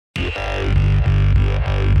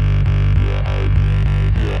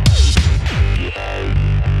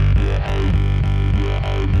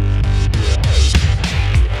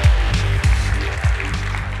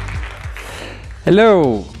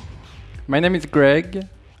Hello, my name is Greg,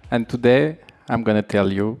 and today I'm going to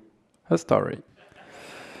tell you a story.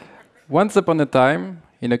 Once upon a time,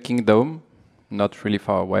 in a kingdom not really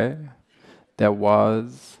far away, there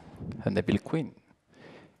was an evil queen.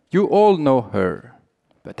 You all know her,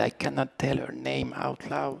 but I cannot tell her name out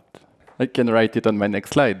loud. I can write it on my next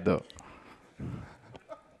slide, though.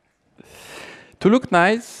 To look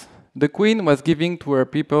nice, the queen was giving to her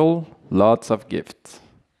people lots of gifts.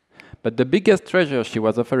 But the biggest treasure she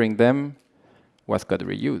was offering them was code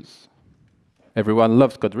reuse. Everyone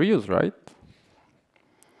loves code reuse, right?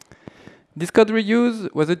 This code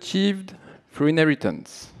reuse was achieved through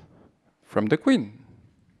inheritance from the queen.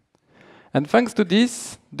 And thanks to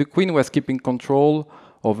this, the queen was keeping control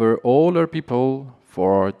over all her people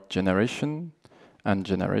for generation and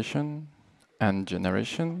generation and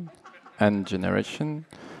generation and generation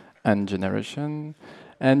and generation,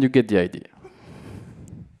 and you get the idea.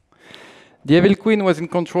 The evil queen was in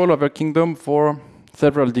control of her kingdom for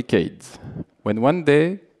several decades, when one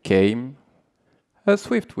day came a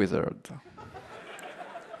Swift wizard.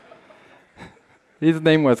 His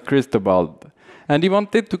name was Christobald, and he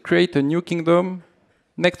wanted to create a new kingdom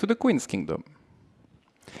next to the queen's kingdom.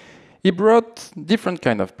 He brought different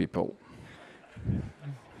kind of people.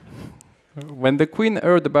 When the queen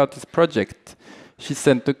heard about his project, she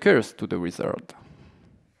sent a curse to the wizard.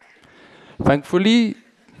 Thankfully,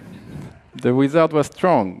 the wizard was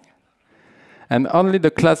strong, and only the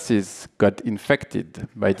classes got infected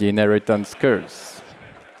by the inheritance curse.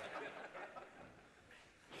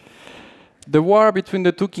 The war between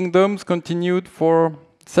the two kingdoms continued for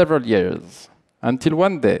several years, until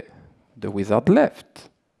one day, the wizard left.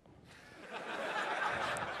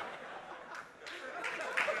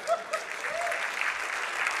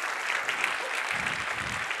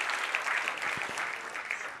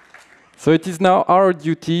 So it is now our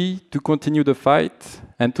duty to continue the fight,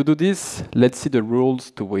 and to do this, let's see the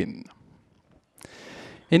rules to win.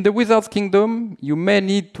 In the Wizard's Kingdom, you may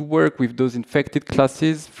need to work with those infected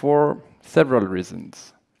classes for several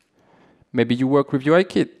reasons. Maybe you work with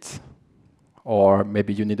UIKit, or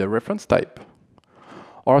maybe you need a reference type,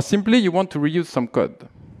 or simply you want to reuse some code.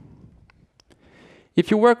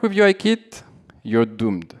 If you work with UIKit, you're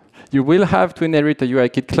doomed. You will have to inherit a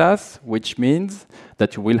UIKit class, which means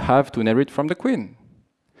that you will have to inherit from the queen.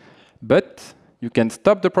 But you can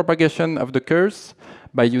stop the propagation of the curse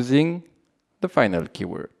by using the final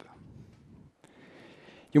keyword.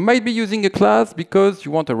 You might be using a class because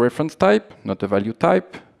you want a reference type, not a value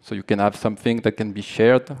type, so you can have something that can be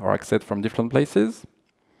shared or accessed from different places.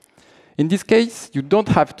 In this case, you don't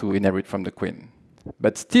have to inherit from the queen.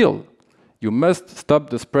 But still, you must stop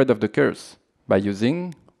the spread of the curse by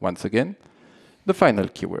using, once again, the final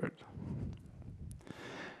keyword.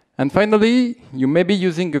 And finally, you may be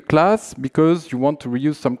using a class because you want to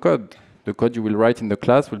reuse some code. The code you will write in the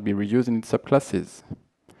class will be reused in its subclasses.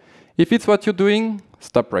 If it's what you're doing,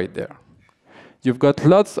 stop right there. You've got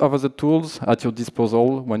lots of other tools at your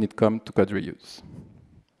disposal when it comes to code reuse.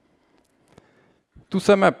 To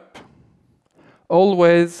sum up,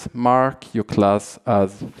 always mark your class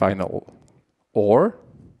as final, or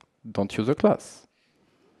don't use a class.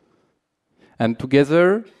 And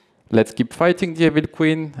together, let's keep fighting the evil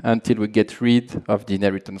queen until we get rid of the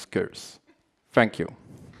inheritance curse. Thank you.